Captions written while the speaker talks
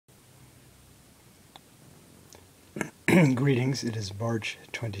Greetings, it is March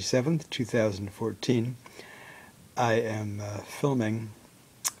 27th, 2014. I am filming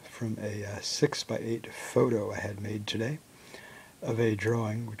from a 6x8 photo I had made today of a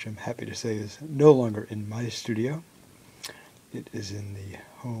drawing, which I'm happy to say is no longer in my studio. It is in the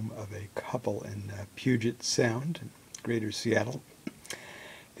home of a couple in Puget Sound, Greater Seattle.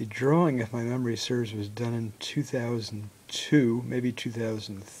 The drawing, if my memory serves, was done in 2002, maybe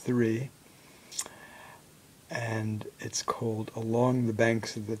 2003. And it's called Along the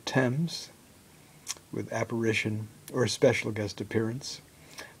Banks of the Thames, with apparition or special guest appearance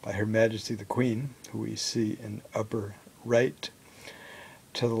by Her Majesty the Queen, who we see in upper right.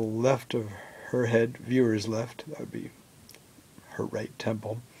 To the left of her head, viewer's left, that would be her right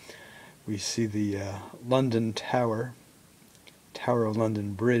temple, we see the London Tower, Tower of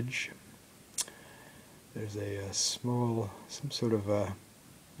London Bridge. There's a small, some sort of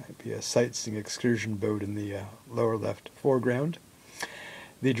might be a sightseeing excursion boat in the lower left foreground.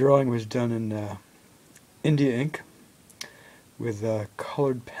 The drawing was done in India ink with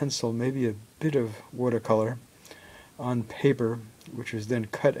colored pencil, maybe a bit of watercolor, on paper, which was then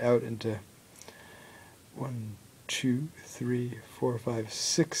cut out into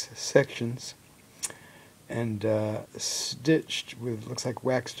 6 sections and stitched with, looks like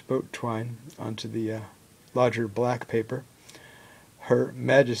waxed boat twine, onto the larger black paper. Her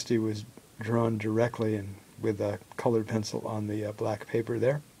Majesty was drawn directly and with a colored pencil on the black paper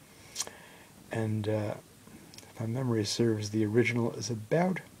there. And if my memory serves, the original is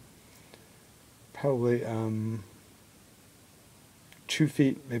about probably 2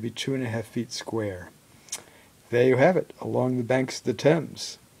 feet, maybe 2.5 feet square. There you have it, Along the Banks of the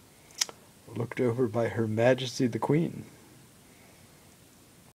Thames, looked over by Her Majesty the Queen.